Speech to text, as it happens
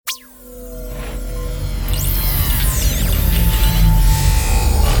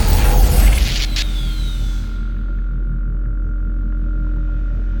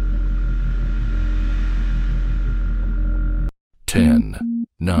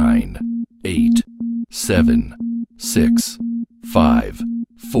9, 8, 7, 6, 5,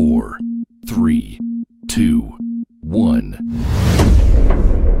 4, 3, 2, 1.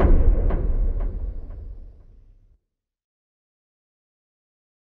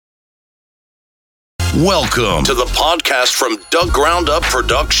 Welcome to the podcast from Doug Ground Up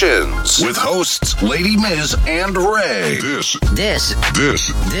Productions with hosts Lady Miz and Ray.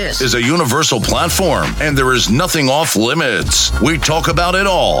 This is a universal platform, and there is nothing off limits. We talk about it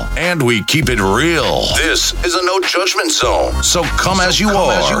all, and we keep it real. This is a no judgment zone, so come as you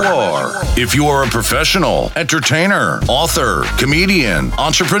are. If you are a professional, entertainer, author, comedian,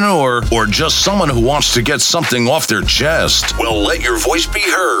 entrepreneur, or just someone who wants to get something off their chest, well, let your voice be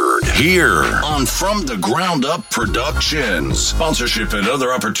heard here on From the Ground Up Productions. Sponsorship and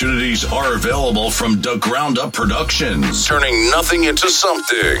other opportunities are available from the Ground Up Productions. Turning nothing into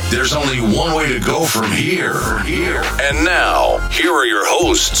something. There's only one way to go from here. And now, here are your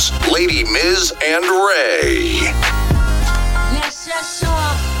hosts, Lady Miz and Ray. Yes, sure.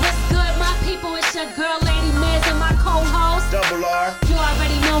 What's good, my people? It's your girl, Lady Miz, and my co-host, Double R. You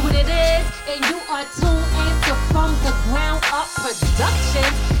already know what it is, and you are tuned into From the Ground Up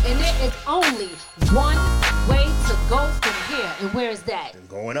Productions, and there is only one way to go from here. And where is that?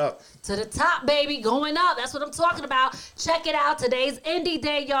 Going up. To the top, baby. Going up. That's what I'm talking about. Check it out. Today's Indie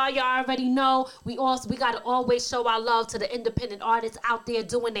Day, y'all. Y'all already know. We got to always show our love to the independent artists out there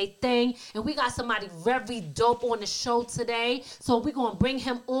doing their thing. And we got somebody very dope on the show today. So we're going to bring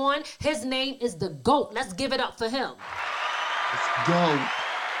him on. His name is The GOAT. Let's give it up for him. Let's go.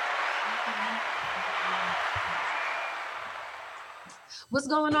 What's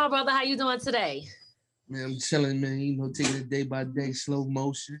going on, brother? How you doing today? Man, I'm chilling, man. You know, taking it day by day, slow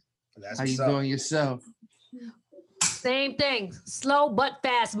motion. How you doing yourself? Same thing. Slow but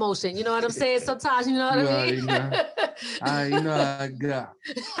fast motion. You know what I'm saying? Sometimes, you know what I mean? You know I got.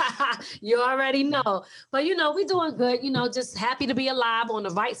 You already know. But, you know, we doing good. You know, just happy to be alive on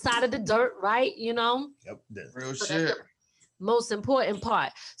the right side of the dirt, right? You know? Yep. Real So shit. that's the most important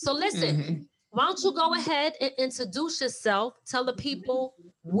part. So listen, why don't you go ahead and introduce yourself? Tell the people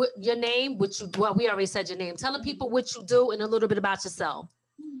what your name, we already said your name. Tell the people what you do and a little bit about yourself.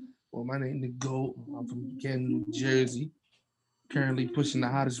 Well, my name is GOAT. I'm from Canton, New Jersey. Currently pushing the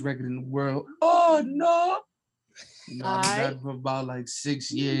hottest record in the world. Oh, no! You know, I've been rapping for about like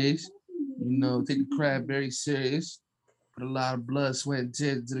 6 years. You know, take the craft very serious. Put a lot of blood, sweat, and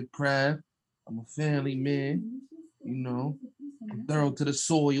tears into the craft. I'm a family man. You know, I'm thorough to the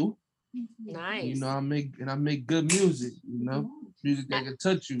soil. Nice. You know, I make good music, you know, music that can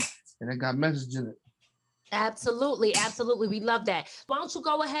touch you and that got message in it. Absolutely. We love that. Why don't you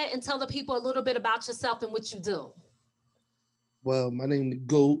go ahead and tell the people a little bit about yourself and what you do? Well, my name is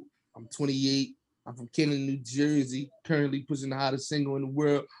GOAT. I'm 28. I'm from Canton, New Jersey. Currently pushing the hottest single in the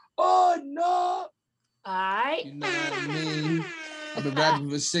world. Oh, no! All right. You know what I mean? I've been rapping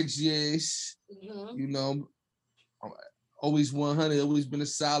for 6 years. Mm-hmm. You know, I'm always 100, always been a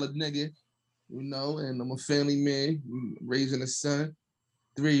solid nigga. You know, and I'm a family man, raising a son,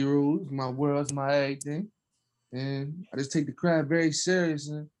 3-year-olds, my world's my everything. And I just take the craft very serious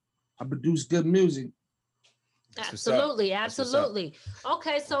and I produce good music. Absolutely.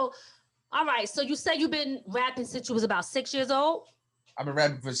 Okay, so, all right. So you said you've been rapping since you was about 6 years old? I've been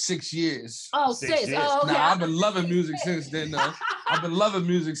rapping for 6 years. Oh, 6 years. Oh, okay. Nah, I've been loving music since then, though.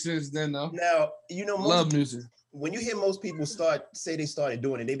 Now, you know, love music. When you hear most people say they started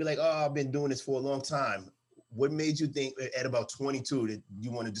doing it, they be like, oh, I've been doing this for a long time. What made you think at about 22 that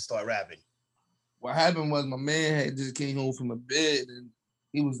you wanted to start rapping? What happened was my man had just came home from a bed and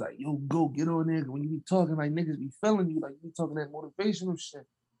he was like, yo, go get on there. When you be talking like niggas be feeling you, like you talking that motivational shit.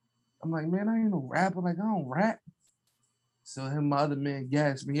 I'm like, man, I ain't no rapper. Like, I don't rap. So him, my other man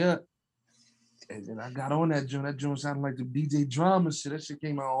gassed me up. And then I got on that joint. That joint sounded like the DJ drama shit. That shit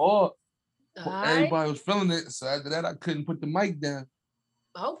came out hard. Everybody was feeling it. So after that, I couldn't put the mic down.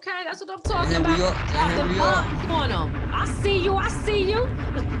 Okay, that's what I'm talking about. Drop the bombs on them. I see you.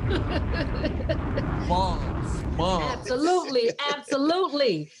 Bombs.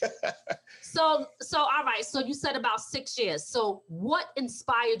 Absolutely. So all right. So you said about 6 years. So what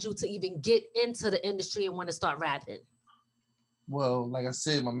inspired you to even get into the industry and want to start rapping? Well, like I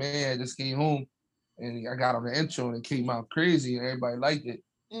said, my man just came home and I got on the intro and it came out crazy and everybody liked it.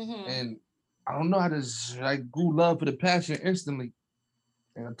 Mm-hmm. And I don't know, I grew love for the passion instantly.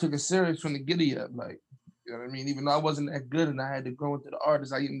 And I took it serious from the giddy up. Like, you know what I mean? Even though I wasn't that good and I had to grow into the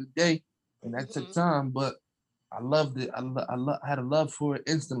artist I am today, and that took time, but I loved it. I had a love for it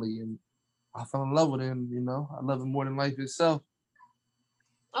instantly and I fell in love with it. And, you know, I love it more than life itself.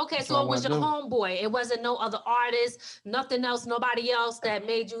 Okay, That's so what I it was want to your do. homeboy. It wasn't no other artist, nothing else, nobody else that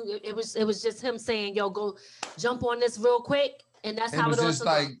made you. It was just him saying, "Yo, go jump on this real quick," and that's It how was it ought just to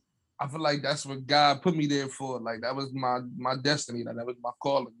like look. I feel like that's what God put me there for. Like that was my destiny. Like that was my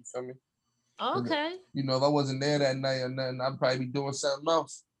calling. You feel me? Okay. You know, if I wasn't there that night or nothing, I'd probably be doing something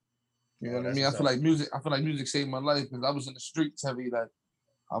else. You know what I that's mean? I what's feel up. like music. I feel like music saved my life because I was in the streets heavy. Like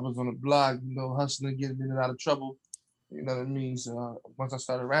I was on the block, you know, hustling, getting in and out of trouble. You know what I mean? So once I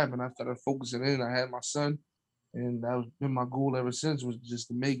started rapping, I started focusing in. I had my son, and that was been my goal ever since was just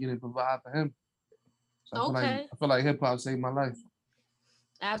to make it and provide for him. So Okay. I feel like hip hop saved my life.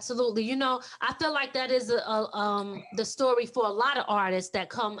 Absolutely. I feel like that is the story for a lot of artists that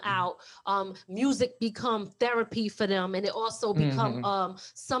come out. Music become therapy for them, and it also become Mm-hmm.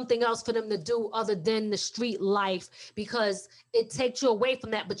 something else for them to do other than the street life, because it takes you away from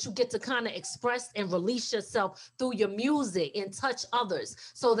that, but you get to kind of express and release yourself through your music and touch others.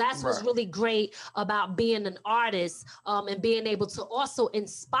 So that's what's Right. really great about being an artist, and being able to also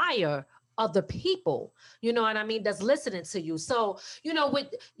inspire other people, you know what I mean, that's listening to you. So,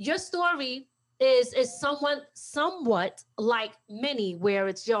 with your story is somewhat like many, where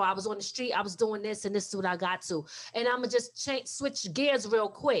it's, yo, I was on the street, I was doing this, and this is what I got to. And I'm gonna just switch gears real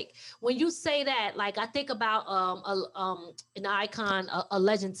quick. When you say that, like, I think about an icon, a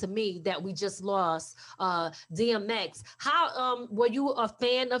legend to me that we just lost, DMX. How were you a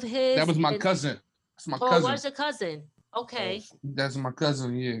fan of That his? was my cousin. That's my Oh, it cousin. was your cousin? Oh, Okay. That's my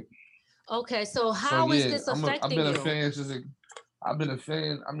cousin. Yeah. Okay, so So how is yeah, this I've affecting been a you? fan since I've been a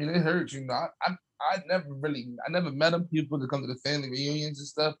fan. I mean, it hurts, you know. I never met him. People to come to the family reunions and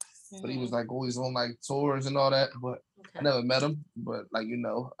stuff, but he was Mhm. like always on like tours and all that. But I Okay. never met him. But like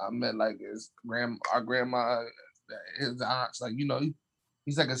I met like our grandma, his aunts. Like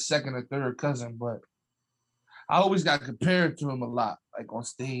he's like a second or third cousin. But I always got compared to him a lot. Like on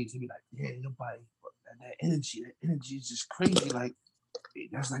stage, he'd be like, "Yeah, nobody." That energy is just crazy. Like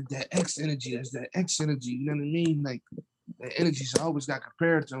that's like that X energy. That's that X energy. You know what I mean? Like that energy. So I always got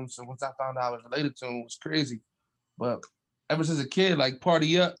compared to him. So once I found out I was related to him, it was crazy. But ever since a kid, like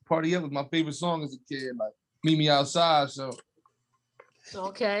Party Up was my favorite song as a kid. Like Meet Me Outside. So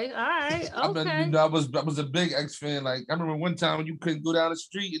Okay. All right. I've been, Okay. I was a big X fan. Like I remember one time when you couldn't go down the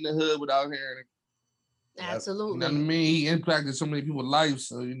street in the hood without hearing it. yep. You know what I Absolutely. mean? He impacted so many people's lives.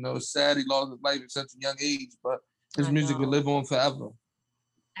 So it's sad he lost his life at such a young age. But his I music will know. live on forever.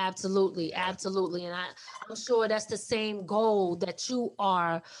 Absolutely. Absolutely. And I'm sure that's the same goal that you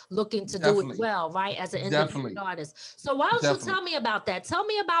are looking to do as Definitely, well, right? As an independent definitely, artist. So why don't you definitely. tell me about that? Tell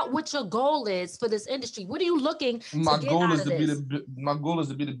me about what your goal is for this industry. What are you looking to My get goal out is of to be this? my goal is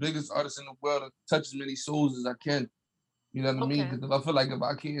to be the biggest artist in the world and touch as many souls as I can. You know what I mean? Okay. Because if I feel like if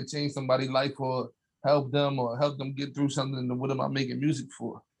I can't change somebody's life or help them get through something, then what am I making music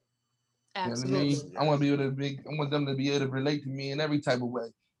for? You know what I mean? Yes, Absolutely. I want to yes. be able to I want them to be able to relate to me in every type of way,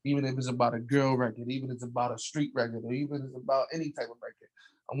 even if it's about a girl record, even if it's about a street record, or even if it's about any type of record.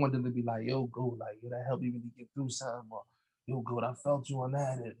 I want them to be like, yo, go, like, yo, that helped me really get through something, or yo, go, I felt you on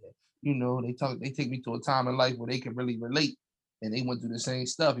that. And, they take me to a time in life where they can really relate and they went through the same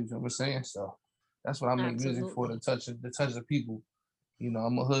stuff, you feel what I'm saying? So that's what I make music for, Absolutely. to touch the people.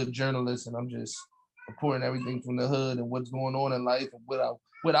 I'm a hood journalist and I'm just reporting everything from the hood and what's going on in life and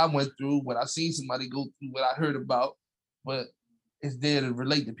what I went through, what I seen somebody go through, what I heard about. But it's there to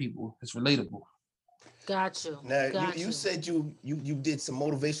relate to people. It's relatable. Got you. Now Got you you. said you did some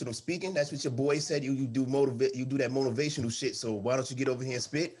motivational speaking. That's what your boy said. You do that motivational shit. So why don't you get over here and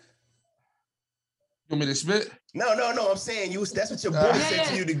spit? You want me to spit? No. I'm saying that's what your boy Yeah, said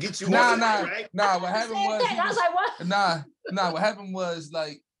to yeah. you to get you on Nah, the mic, nah, right? nah. I What was the happened same was thing. I was like, what? nah. What happened was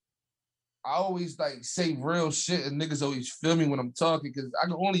like I always like say real shit and niggas always feel me when I'm talking because I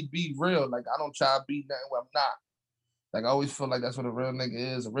can only be real. Like I don't try to be nothing where I'm not. Like I always feel like that's what a real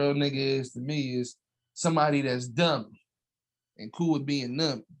nigga is. A real nigga is to me is somebody that's dumb and cool with being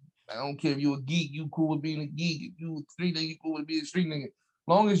numb. I don't care if you a geek, you cool with being a geek. If you a street nigga, you cool with being a street nigga.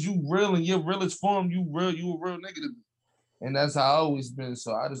 Long as you real and your realest form, you a real nigga to me. And that's how I always been.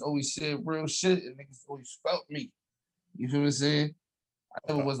 So I just always said real shit and niggas always felt me. You feel what I'm saying? I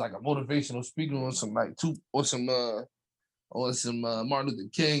never was like a motivational speaker on some like Martin Luther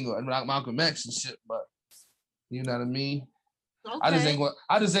King or Malcolm X and shit, but you know what I mean? Okay.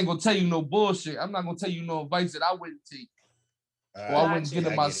 I just ain't gonna tell you no bullshit. I'm not gonna tell you no advice that I wouldn't take All or I right. wouldn't Got give you. to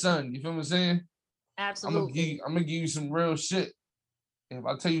Yeah, I my get it. son. You feel what I'm saying? Absolutely. I'm gonna give you some real shit. If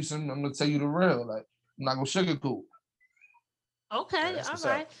I tell you something, I'm gonna tell you the real. Like I'm not gonna sugarcoat. All right, Okay, that's all what's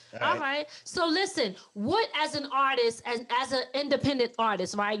right, up. All all right. right. So listen, what as an artist, as an independent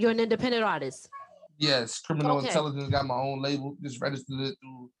artist, right? You're an independent artist. Yes, Criminal Intelligence got my own label. Just registered it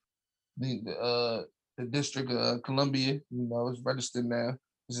through the District of Columbia. You know, it's registered now.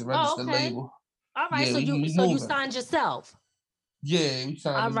 It's a registered label. All right, so you signed yourself. Yeah, we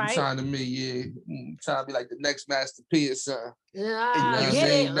signed to me. Yeah, trying to be like the next Master P or something. Yeah, get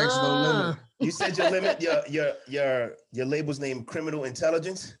it. Next No Limit. You said your label's name Criminal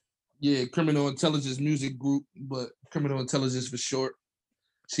Intelligence. Yeah, Criminal Intelligence Music Group, but Criminal Intelligence for short.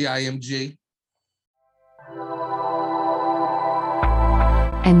 CIMG.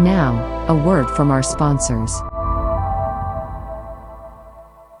 And now, a word from our sponsors.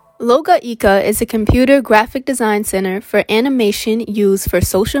 Loga-Ika is a computer graphic design center for animation used for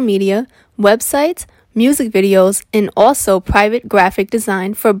social media, websites, music videos, and also private graphic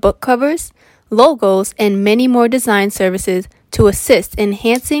design for book covers, logos, and many more design services to assist in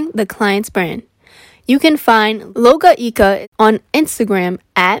enhancing the client's brand. You can find Loga-Ika on Instagram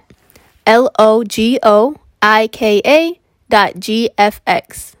at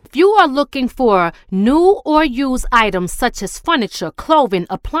LOGOIKA.GFX. If you are looking for new or used items such as furniture, clothing,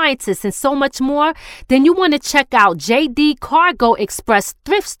 appliances, and so much more, then you want to check out JD Cargo Express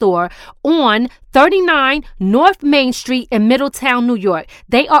Thrift Store on 39 North Main Street in Middletown, New York.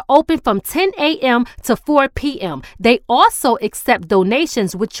 They are open from 10 a.m. to 4 p.m. They also accept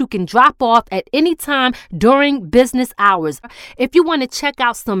donations, which you can drop off at any time during business hours. If you want to check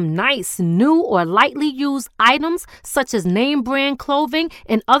out some nice, new, or lightly used items, such as name brand clothing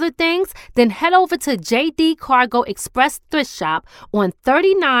and other things, then head over to JD Cargo Express Thrift Shop on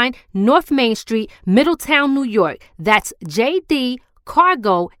 39 North Main Street, Middletown, New York. That's JD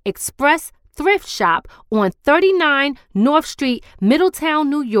Cargo Express Thrift Shop on 39 North Street, Middletown,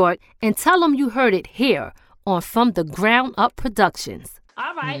 New York, and tell them you heard it here on From the Ground Up Productions.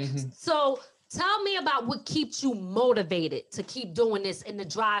 All right. So tell me about what keeps you motivated to keep doing this and the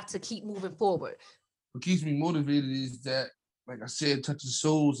drive to keep moving forward. What keeps me motivated is that, like I said, touching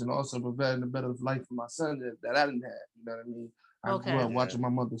souls and also providing a better life for my son that I didn't have. You know what I mean? I grew up watching my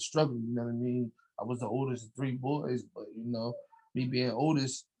mother struggle. You know what I mean? I was the oldest of 3 boys, but, you know, me being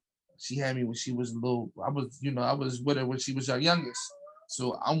oldest, she had me when she was little. I was with her when she was our youngest.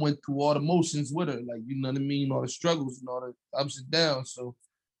 So I went through all the motions with her, like, you know what I mean, all the struggles and all the ups and downs. So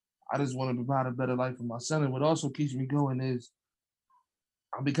I just want to provide a better life for my son. And what also keeps me going is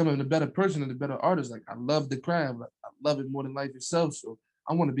I'm becoming a better person and a better artist. Like, I love the craft. Like, I love it more than life itself. So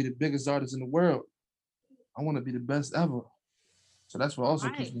I want to be the biggest artist in the world. I want to be the best ever. So that's what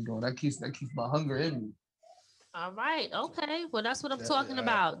also keeps me going. That keeps my hunger in me. All right. Okay. Well, that's what I'm talking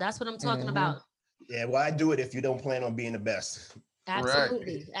about. That's what I'm talking about. Yeah. Why do it if you don't plan on being the best?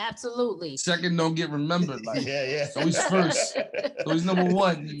 Absolutely. Right. Absolutely. Second don't get remembered. Like, yeah. So he's first. So he's number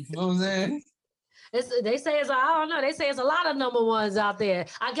 1. You feel what I'm saying? They say I don't know. They say it's a lot of number ones out there.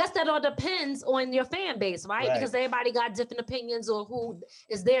 I guess that all depends on your fan base, right? Because everybody got different opinions on who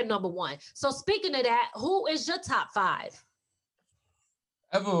is their number 1. So speaking of that, who is your top 5?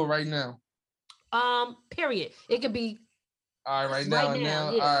 Ever right now. Period. It could be all right, right now and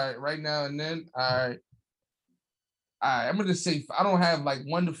now. Yeah. All right, right now and then. All right. I'm gonna say I don't have like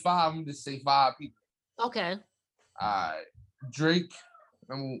 1 to 5. I'm gonna just say 5 people. Okay. Drake.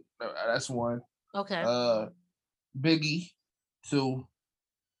 That's 1. Okay. Biggie, 2.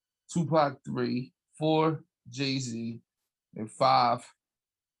 Tupac, 3. 4. Jay-Z, and 5.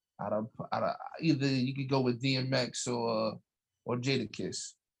 Out of either you could go with DMX or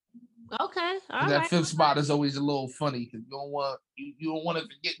Jadakiss. Okay, all that 5th spot is always a little funny because you don't want to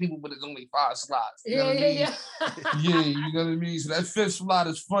forget people, but it's only 5 slots. You know what I mean? Yeah, you know what I mean. So that 5th slot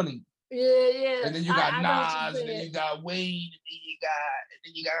is funny. Yeah. And then you got Nas, and then you got Wayne, and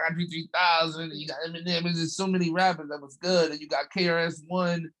then you got Andre 3000, and you got Eminem. There's just so many rappers that was good, and you got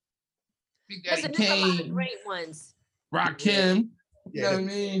KRS-One, Big Daddy Kane, a lot of great ones. Rakim. You know what I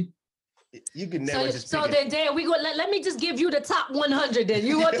mean? You can never just pick then Dan, we go. Let me just give you the top 100. Then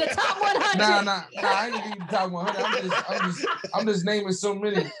you want the top 100? Nah. I ain't giving you the top 100. I'm just naming so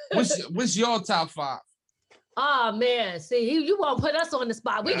many. What's your top 5? Oh man, see you won't put us on the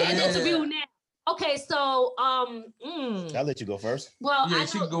spot. We get an interview now. Okay, so I'll let you go first. Well,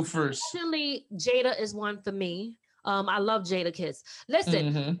 she can go first. Actually, Jada is one for me. I love Jadakiss.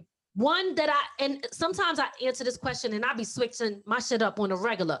 Listen. One that and sometimes I answer this question and I be switching my shit up on a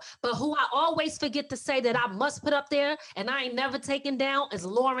regular, but who I always forget to say that I must put up there and I ain't never taken down is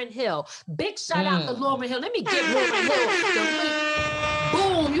Lauryn Hill. Big shout out to Lauryn Hill. Let me get Lauryn Hill.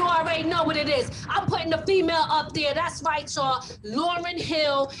 Boom, you already know what it is. I'm putting the female up there. That's right, y'all. Lauryn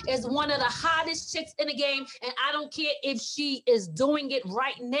Hill is one of the hottest chicks in the game, and I don't care if she is doing it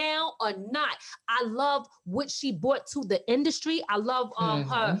right now or not. I love what she brought to the industry. I love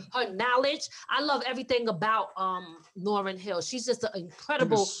her her knowledge. I love everything about Lauryn Hill. She's just an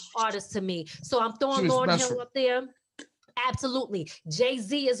incredible artist to me. So I'm throwing Lauryn Hill up there. Absolutely.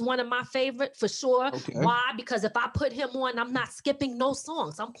 Jay-Z is one of my favorite for sure. Okay. Why? Because if I put him on, I'm not skipping no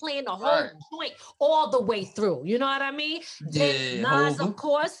songs. I'm playing the whole joint all the way through. You know what I mean? Yeah, Nas, of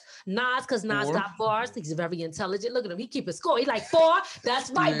course. Nas, because Nas got bars. He's very intelligent. Look at him. He keep it score. He's like 4.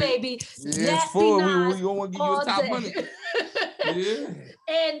 That's right, baby. Yeah, it's 4. We don't want to give you a top money.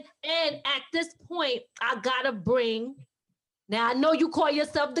 And at this point, I gotta bring. Now I know you call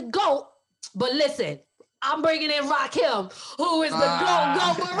yourself the GOAT, but listen. I'm bringing in Rakim, who is the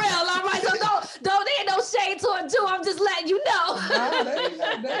GOAT for real. All right, so don't ain't no shade to him too. I'm just letting you know.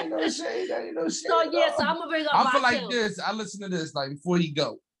 That ain't no shade. So yes, I'm gonna bring up Rakim. I feel like this. I listen to this like before he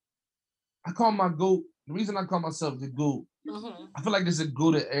go. I call my GOAT. The reason I call myself the GOAT, I feel like there's a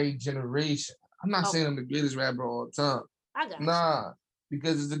GOAT at every generation. I'm not saying I'm the greatest rapper of all time. I got you.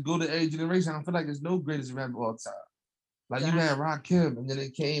 Because it's a GOAT at every generation. I feel like there's no greatest rapper of all time. Like you had Rakim, and then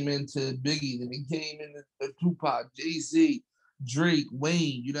it came into Biggie, then it came into Tupac, Jay-Z, Drake,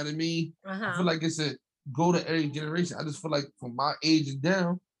 Wayne. You know what I mean? I feel like it's a GOAT to every generation. I just feel like from my age and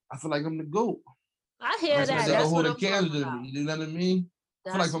down, I feel like I'm the GOAT. I hear that. That's what I'm talking about. You know what I mean? I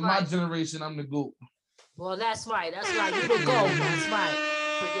feel like for my generation, I'm the GOAT. Well, that's right. That's right. You the GOAT. That's right.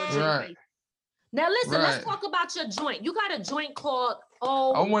 For your generation. Now listen, let's talk about your joint. You got a joint called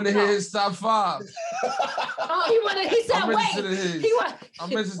I want to hear his top 5. He said, I'm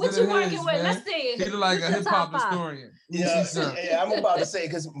interested what you working with? Man. Let's see. He's like a hip hop historian. Yeah, I'm about to say,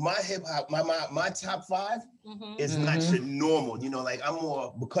 because my hip hop, my top 5 is not your normal. You know, like I'm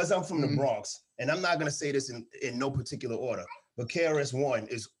more, because I'm from the Bronx, and I'm not gonna say this in no particular order, but KRS-One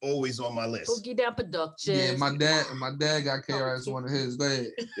is always on my list. Boogie Down Productions. Yeah, my dad got KRS-One of his. Go ahead.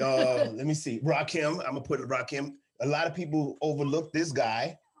 Let me see. Rakim. I'm gonna put Rakim. A lot of people overlook this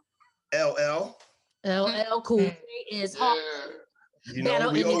guy, LL. LL Cool J is hard. You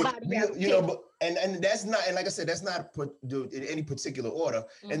know, but that's not, and like I said, that's not in any particular order.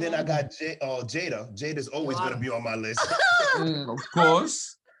 And then I got Jada. Jada's always gonna be on my list. Of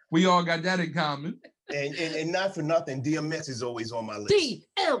course, we all got that in common. And not for nothing, DMX is always on my list.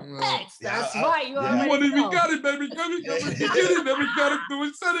 DMX, that's right. You already know. We got it, baby. We got it through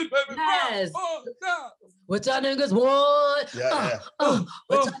and said it, baby. Yes. What y'all niggas want?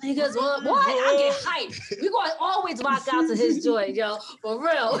 What y'all niggas want? Boy, I get hyped. We gonna always rock out to his joy, yo, for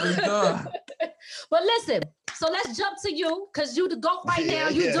real. But listen, so let's jump to you, because you the GOAT right now.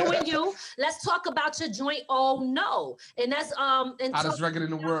 You doing you. Let's talk about your joint. Oh no, and that's hottest record in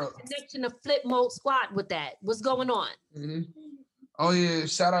the world. Connection to Flip Mode Squad with that. What's going on? Oh yeah,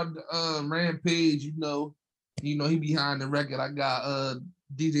 shout out to Rampage. You know he behind the record. I got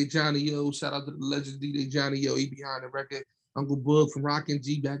DJ Johnny O. Shout out to the legend DJ Johnny O. He behind the record. Uncle Bug from Rockin'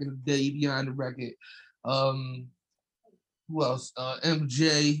 G back in the day. He behind the record. Who else?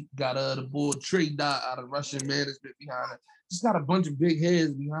 MJ got the boy Trey Dot out of Russian Management behind it. Just got a bunch of big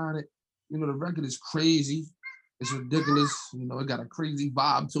heads behind it. You know, the record is crazy. It's ridiculous. You know, it got a crazy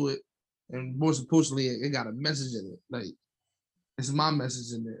vibe to it. And more importantly, it got a message in it. Like, it's my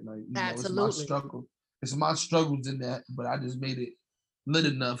message in there. Like, you know, it's my struggle. It's my struggles in that, but I just made it lit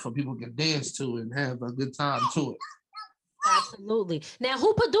enough for people can dance to it and have a good time to it. Absolutely. Now,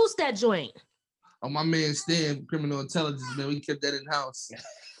 who produced that joint? Oh, my man Stan, Criminal Intelligence, man. We kept that in house.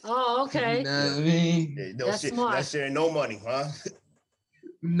 Oh, okay. You know what I mean? That's smart. Not sharing no money, huh?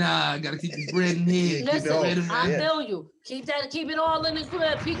 Nah, I gotta keep the bread in here. Listen, I feel you. Keep it all in the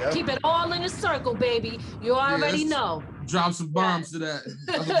crib. Keep it all in the circle, baby. You already know. Drop some bombs to that.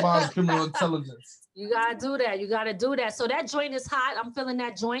 Drop some bombs, Criminal Intelligence. You gotta do that. You gotta do that. So that joint is hot. I'm feeling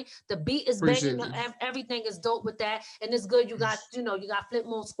that joint. The beat is banging. Everything is dope with that, and it's good. You got Flip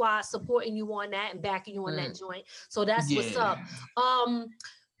Mode Squad supporting you on that and backing you on that joint. So that's what's up.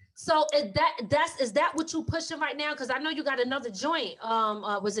 So is that what you pushing right now? Because I know you got another joint.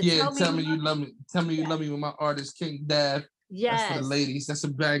 Was it? Yeah, Tell Me You Love Me. Tell Me You Love Me with my artist King Dav. Yes. That's for the ladies. That's a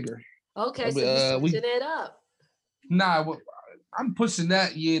banger. Okay, so you switching it up. Nah, I'm pushing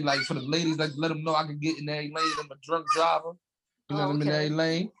that, like for the ladies, like let them know I can get in every lane. I'm a drunk driver. You know, I'm in every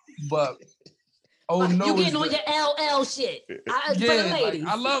lane. But you getting on your LL shit. For the ladies.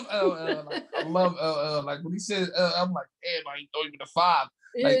 Like, I love LL. I love LL. Like when he says LL, I'm like, damn, I ain't throw even a 5.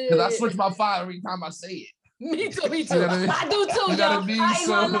 Like, because I switch my 5 every time I say it. Me too. I do too, yo.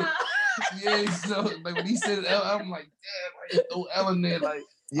 Yeah, so like when he said L, I'm like, damn, I throw L in there. Like,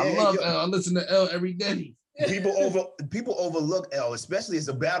 I love L. I listen to L every day. People overlook L, especially as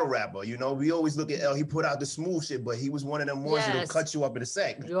a battle rapper. You know, we always look at L. He put out the smooth shit, but he was one of them ones that'll cut you up in a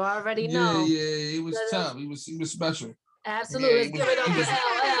second. You already know. Yeah, he was tough. He was special. Absolutely. Let's give it up for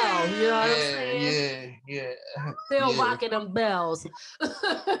LL. You know what I'm saying? Yeah. Still rocking them bells.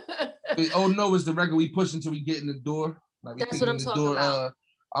 Oh no, it's the record we push until we get in the door. Like that's what I'm talking about.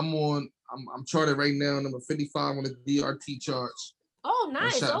 I'm charted right now, number 55 on the DRT charts. Oh,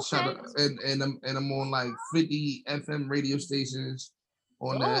 nice. Okay. And I'm on like 50 FM radio stations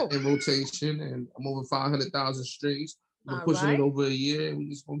in rotation, and I'm over 500,000 streams. We're pushing it over a year, and we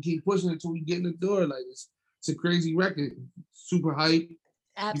just gonna keep pushing it until we get in the door. Like it's a crazy record, super hype.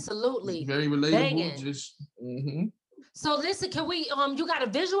 Absolutely. Very relatable. Just. So listen, can we? You got a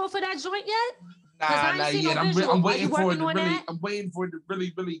visual for that joint yet? Nah, not yet. I'm waiting for it to really. I'm waiting for it to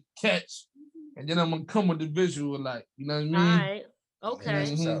really, really catch, and then I'm gonna come with the visual, like you know what I mean. All right.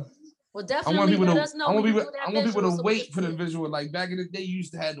 Okay. Well, definitely let us know. I want people to wait for the visual. Like back in the day, you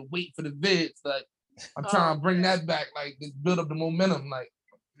used to have to wait for the vids. Like I'm trying to bring that back. Like just build up the momentum. Like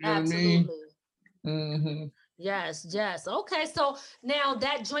you know what I mean. Yes. Okay, so now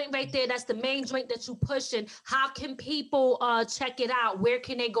that joint right there, that's the main joint that you pushing. How can people check it out? Where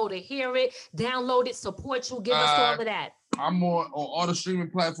can they go to hear it, download it, support you? Give us all of that. I'm on all the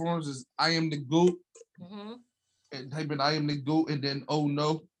streaming platforms. Is I Am the GOAT. And type in I Am the GOAT and then Oh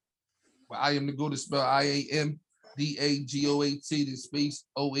No. But I Am the GOAT is spelled IAMDAGOAT, the space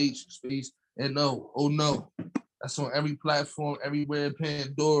OH space NO. Oh No. That's on every platform, everywhere.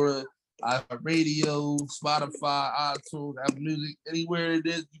 Pandora, Radio, Spotify, iTunes, Apple Music, anywhere it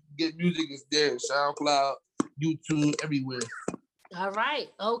is, you can get music, it's there. SoundCloud, YouTube, everywhere. All right,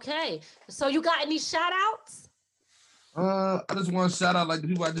 okay. So you got any shout outs? I just want to shout out like the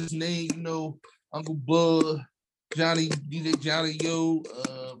people I just named, you know, Uncle Bud, Johnny, DJ Johnny Yo,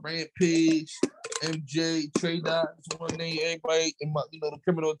 Rampage, MJ, Trey Dot. I just want to name everybody in my, the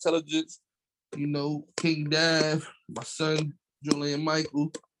criminal intelligence, King Dav, my son, Julian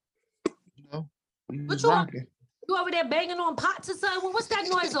Michael. What you over there banging on pots or something? What's that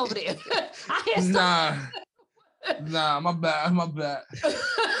noise over there? I hear something. Nah, my bad. Nah.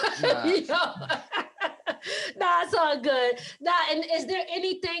 Nah, it's all good. Nah, and is there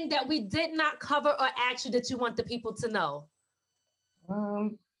anything that we did not cover or ask you that you want the people to know?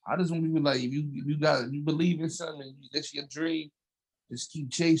 I just want people like if you believe in something, that's your dream, just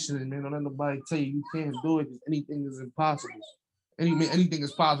keep chasing it, man. Don't let nobody tell you can't do it because anything is impossible. Anything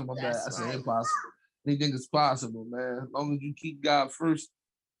is possible, my bad. I said impossible. Anything is possible, man. As long as you keep God first,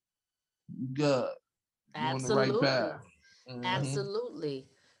 you good. You're on the right path.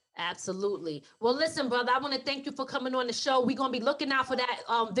 Absolutely. Well, listen, brother, I want to thank you for coming on the show. We're going to be looking out for that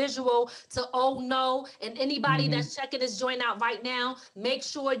visual to Oh No. And anybody that's checking this joint out right now, make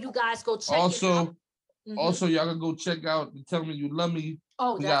sure you guys go check it out. Also, y'all can go check out Tell Me You Love Me.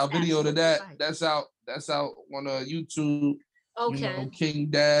 Oh, we got a video to that. Right. That's out on YouTube. Okay. King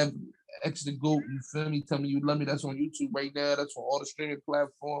Dab, X the GOAT, you feel me? Tell Me You Love Me. That's on YouTube right now. That's on all the streaming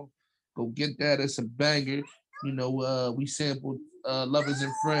platforms. Go get that. It's a banger. We sampled Lovers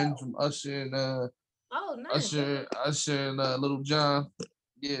and Friends from Usher and nice. Usher and Little John.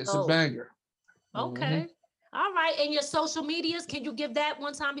 Yeah, it's a banger. Okay. All right. And your social medias, can you give that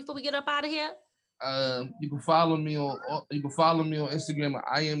one time before we get up out of here? You can follow me on Instagram at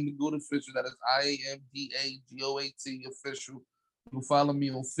I Am the GOAT Official. That is IAMDAGOAT Official. You can follow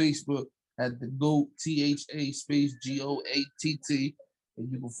me on Facebook at the GOAT THA space GOATT. And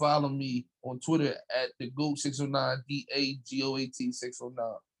you can follow me on Twitter at the GOAT 609 DAGOAT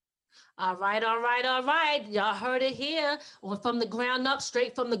 609. All right. Y'all heard it here. From the ground up,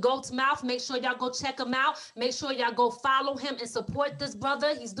 straight from the GOAT's mouth. Make sure y'all go check him out. Make sure y'all go follow him and support this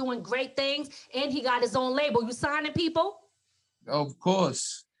brother. He's doing great things. And he got his own label. You signing people? Of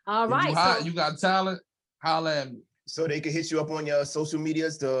course. All right. You got talent, holla at me. So they can hit you up on your social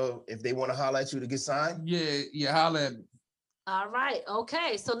medias if they want to holler at you to get signed? Yeah, holla at me. All right.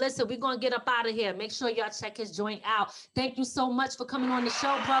 Okay. So listen, we're going to get up out of here. Make sure y'all check his joint out. Thank you so much for coming on the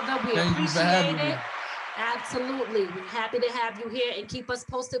show, brother. We appreciate it. Absolutely. We're happy to have you here and keep us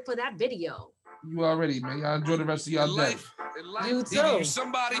posted for that video. You already, man. Y'all enjoy the rest of y'all day. You too. Either you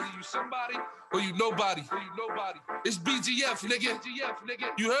somebody or you nobody. It's BGF, nigga.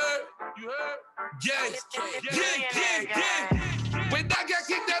 You heard? Yeah. When I got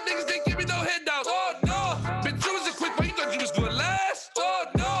kicked out, niggas didn't give me no handouts. Oh, no. Been doing it quick, but you thought you was going last. Oh,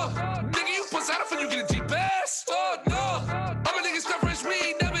 no. Nigga, you puss out for you get a G-Pass. Oh, no. I'm a nigga stuff fresh, we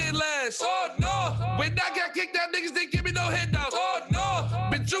ain't never in last. Oh, no. When I got kicked out, niggas didn't give me no handouts. Oh, no.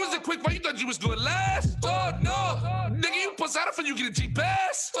 Been doing it quick, but you thought you was going last. Oh, no. Nigga, you puss out for you get a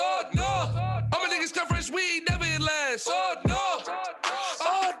G-Pass. Oh, no. I'm a nigga stuff fresh, we ain't never in last. Oh, no.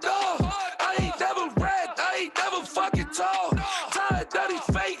 Oh, no. I ain't never red, I ain't never fucking tall. Tired, dirty,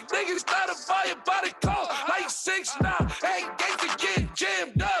 fake niggas try to buy a body call. Like 6'9",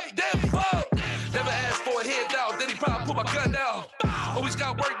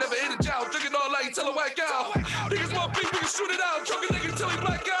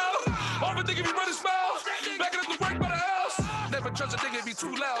 give me running smiles. Back it up to work by the house. Never trust a nigga be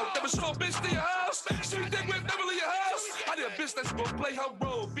too loud. Never show a bitch to your house. Sweet dick with never leave your house. I need a bitch that's gonna play her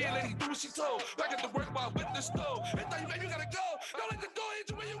role. Be a lady, do what she told. Back at the work while with the stove. And thought you maybe you gotta go. Don't let the door hit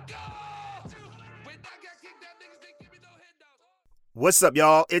you when you go. When I got kicked out, niggas didn't give me no handouts. What's up,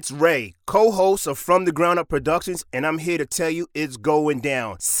 y'all? It's Ray, co-host of From the Ground Up Productions, and I'm here to tell you it's going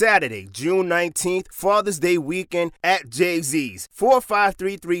down. Saturday, June 19th, Father's Day weekend at Jay-Z's.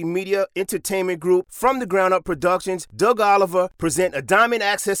 4533 Media Entertainment Group, From the Ground Up Productions, Doug Oliver present a Diamond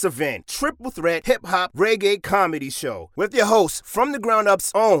Access event, triple threat hip-hop reggae comedy show with your host, From the Ground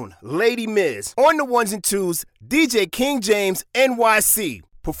Up's own Lady Miz. On the ones and twos, DJ King James, NYC.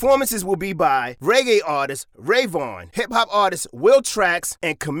 Performances will be by reggae artist Ray Vaughn, hip-hop artist Will Trax,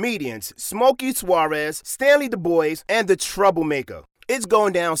 and comedians Smokey Suarez, Stanley Du Bois, and The Troublemaker. It's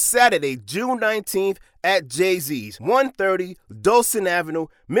going down Saturday, June 19th at Jay-Z's, 130 Dawson Avenue,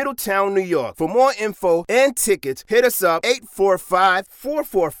 Middletown, New York. For more info and tickets, hit us up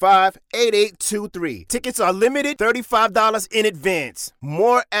 845-445-8823. Tickets are limited, $35 in advance.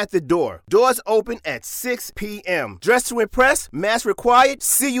 More at the door. Doors open at 6 p.m. Dress to impress, mask required.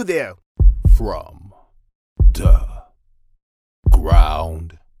 See you there. From the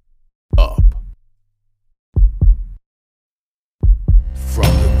ground up. From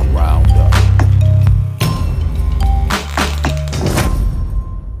the ground up.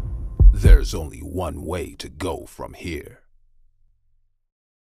 There's only one way to go from here.